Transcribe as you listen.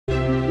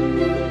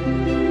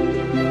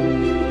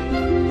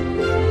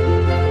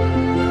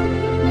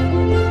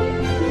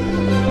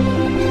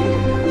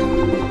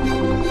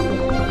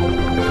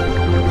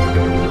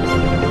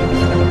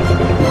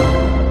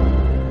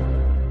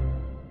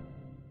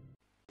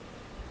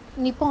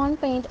Nippon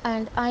Paint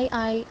and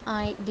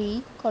IIID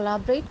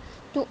collaborate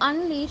to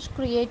unleash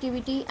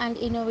creativity and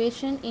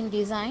innovation in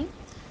design,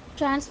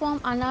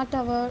 transform Anna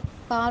Tower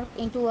Park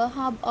into a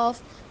hub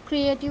of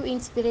creative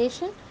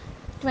inspiration.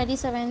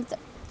 27th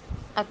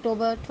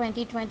October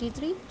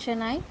 2023,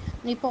 Chennai.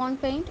 Nippon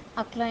Paint,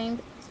 acclaimed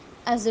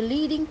as the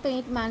leading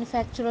paint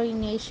manufacturer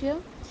in Asia,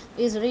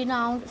 is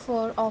renowned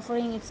for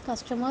offering its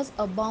customers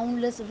a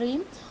boundless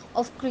realm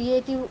of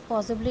creative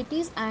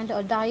possibilities and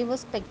a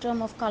diverse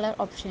spectrum of color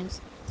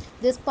options.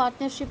 This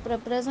partnership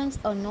represents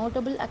a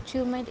notable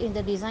achievement in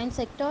the design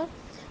sector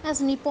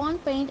as Nippon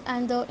Paint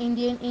and the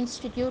Indian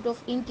Institute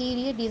of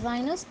Interior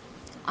Designers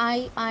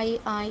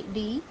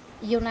IIID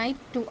unite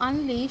to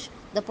unleash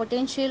the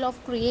potential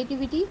of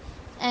creativity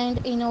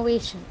and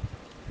innovation.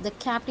 The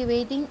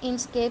captivating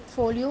INSCAPE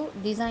Folio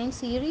Design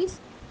Series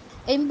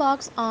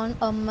embarks on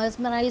a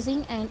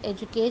mesmerizing and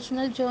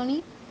educational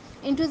journey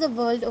into the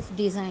world of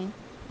design.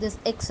 This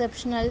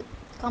exceptional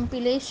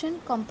compilation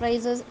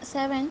comprises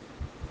 7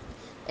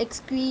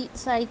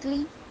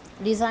 exquisitely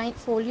designed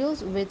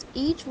folios, with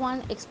each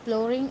one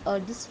exploring a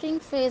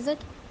distinct facet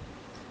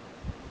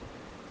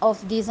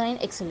of design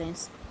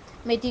excellence.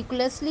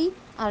 Meticulously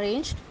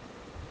arranged,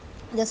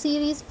 the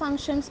series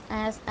functions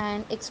as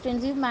an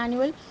extensive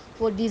manual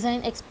for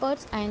design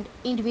experts and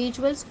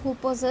individuals who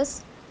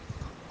possess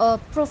a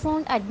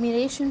profound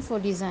admiration for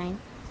design.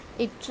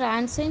 It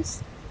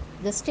transcends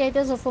the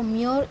status of a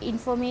mere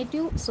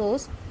informative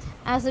source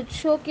as it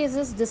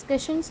showcases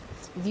discussions,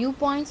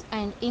 viewpoints,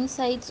 and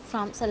insights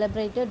from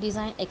celebrated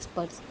design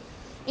experts.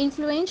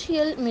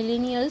 Influential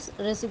millennials,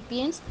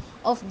 recipients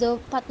of the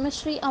Padma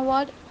Shri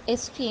Award,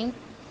 esteemed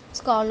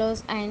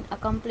scholars, and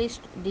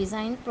accomplished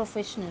design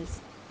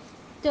professionals,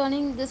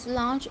 turning this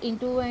launch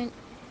into an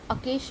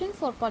occasion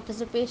for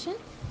participation,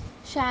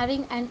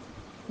 sharing, and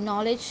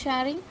knowledge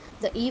sharing.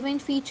 The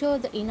event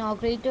featured the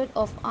inaugurated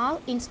of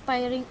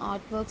awe-inspiring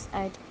artworks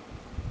at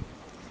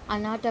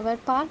Anna Tower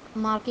Park,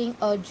 marking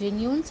a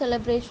genuine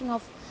celebration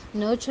of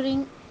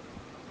nurturing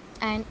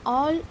an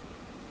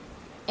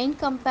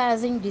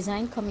all-encompassing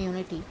design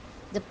community.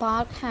 The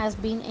park has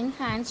been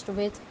enhanced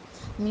with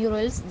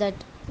murals that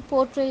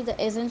portray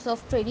the essence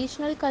of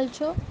traditional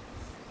culture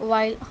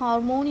while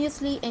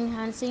harmoniously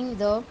enhancing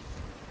the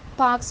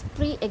park's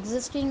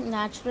pre-existing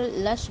natural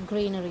lush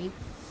greenery.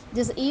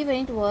 This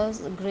event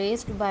was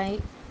graced by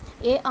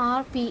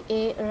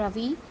ARPA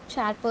Ravi,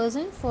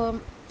 chairperson for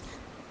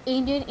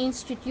Indian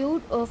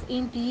Institute of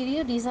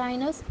Interior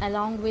Designers,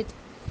 along with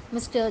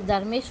Mr.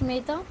 Dharmesh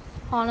Mehta,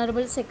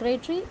 Honorable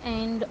Secretary,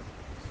 and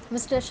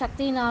Mr.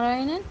 Shakti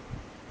Narayanan,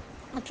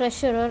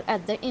 treasurer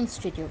at the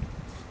institute.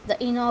 The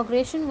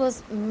inauguration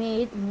was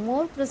made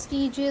more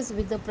prestigious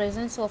with the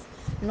presence of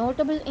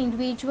notable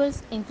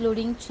individuals,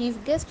 including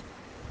chief guest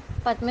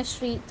Padma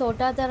Shri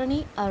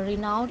Totadharani, a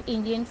renowned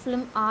Indian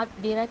film art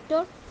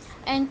director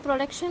and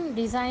production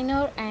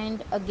designer,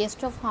 and a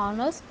guest of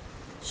honors,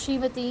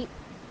 Srimati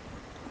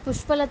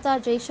Pushpalata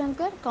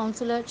Jaishankar,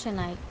 Councillor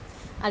Chennai.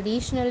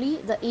 Additionally,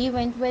 the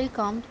event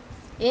welcomed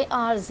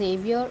A.R.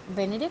 Xavier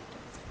Benedict,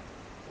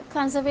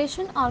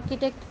 conservation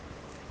architect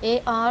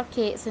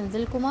A.R.K.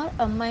 Sindhilkumar,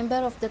 a member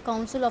of the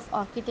Council of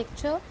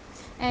Architecture,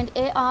 and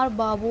A.R.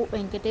 Babu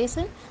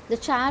Venkatesan, the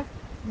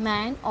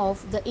chairman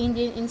of the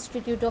Indian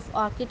Institute of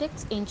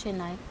Architects in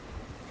Chennai.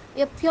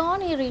 A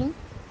pioneering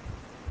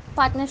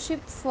partnership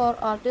for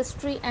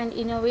artistry and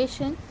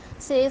innovation,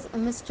 says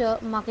Mr.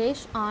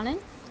 Mahesh Anand,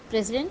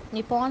 President,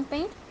 Nippon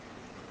Paint,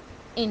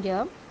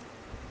 India,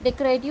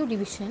 Decorative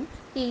Division.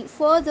 He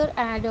further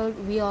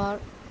added, "We are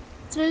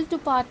thrilled to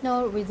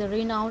partner with the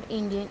renowned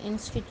Indian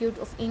Institute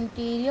of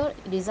Interior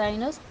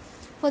Designers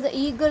for the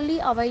eagerly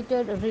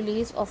awaited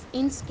release of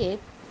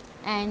INSCAPE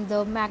and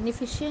the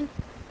magnificent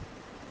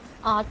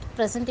art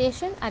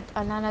presentation at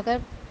Annanagar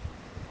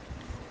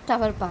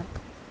Tower Park."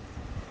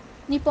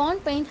 Nippon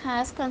Paint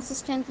has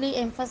consistently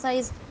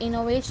emphasized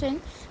innovation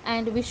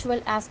and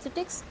visual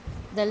aesthetics.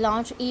 The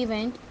launch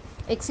event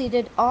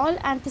exceeded all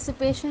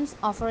anticipations,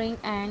 offering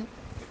an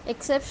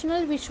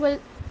exceptional visual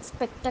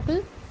spectacle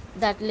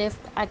that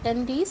left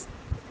attendees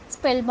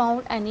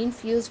spellbound and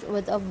infused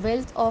with a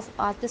wealth of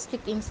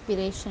artistic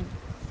inspiration.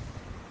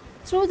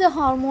 Through the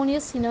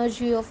harmonious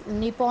synergy of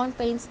Nippon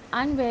Paint's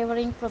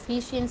unwavering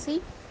proficiency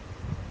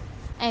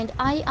and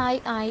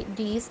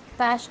IIID's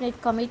passionate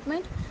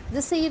commitment,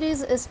 the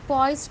series is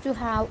poised to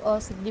have a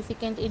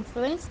significant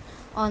influence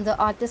on the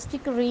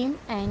artistic realm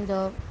and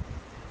the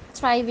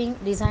thriving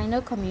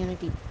designer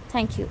community.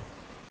 Thank you.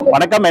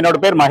 வணக்கம், என்னோட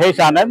பேர் மகேஷ்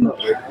ஆனந்த்.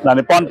 நான்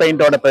நிப்பான்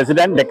பெயிண்டோட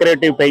president,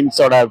 decorative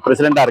பெயிண்ட்ஸோட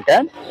பிரசிடெண்டாக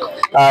இருக்கேன்.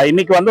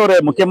 இன்னைக்கு வந்து ஒரு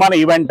முக்கியமான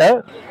event,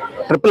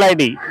 triple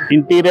ID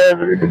interior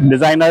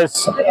designers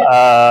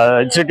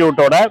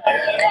இன்ஸ்டிடியூட்டோட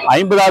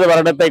 50வது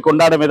வருடத்தை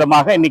கொண்டாடும்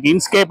விதமாக இன்னைக்கு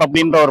இன்ஸ்கேப்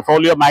அப்படின்ற ஒரு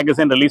ஃபோலியோ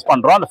மேகசின் ரிலீஸ்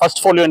பண்ணுறோம். அந்த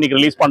ஃபர்ஸ்ட் ஃபோலியோ இன்னைக்கு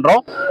ரிலீஸ்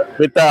பண்ணுறோம்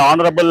with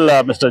honourable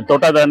mister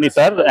Thota Tharani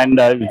sir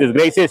and with is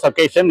gracious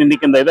occasion.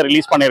 இன்னைக்கு இந்த இதை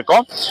ரிலீஸ்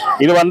பண்ணியிருக்கோம்.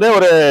 இது வந்து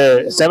ஒரு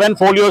 7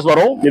 ஃபோலியோஸ்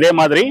வரும். இதே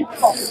மாதிரி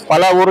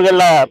பல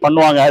ஊர்களில்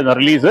பண்ணுவாங்க இந்த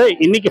ரிலீஸ்.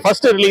 இன்னைக்கு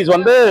ஃபர்ஸ்ட் ரிலீஸ்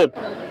வந்து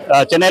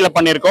சென்னையில்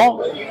பண்ணியிருக்கோம்.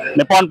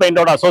 நிப்பான்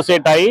பெயிண்டோட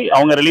அசோசியேட் ஆகி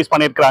அவங்க ரிலீஸ்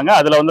பண்ணியிருக்காங்க.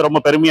 அதில் வந்து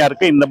ரொம்ப பெருமையாக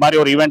இருக்குது. இந்த மாதிரி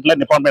ஒரு ஈவெண்ட்டில்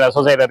நிப்பான் பெயிண்ட்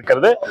அசோசியேட்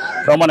இருக்கிறது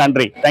ரொம்ப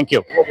நன்றி.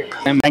 Thank you.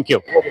 Thank you.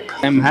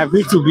 I'm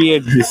happy to be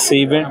at this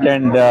event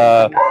and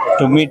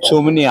to meet so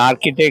many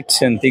architects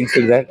and things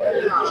like that.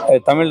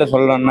 தமிழில்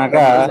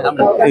சொல்லணும்னாக்கா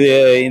இது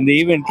இந்த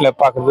ஈவெண்ட்டில்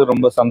பார்க்குறது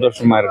ரொம்ப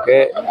சந்தோஷமாக இருக்குது.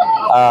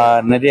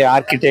 நிறைய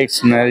ஆர்கிடெக்ட்ஸ்,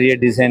 நிறைய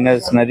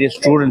டிசைனர்ஸ், நிறைய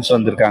ஸ்டூடெண்ட்ஸ்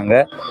வந்திருக்காங்க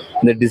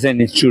இந்த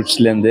design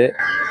இன்ஸ்டியூட்ஸ்லேருந்து.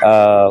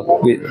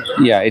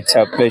 Yeah, it's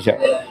a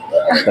pleasure.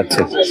 That's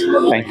it.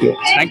 Thank you.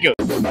 Thank you.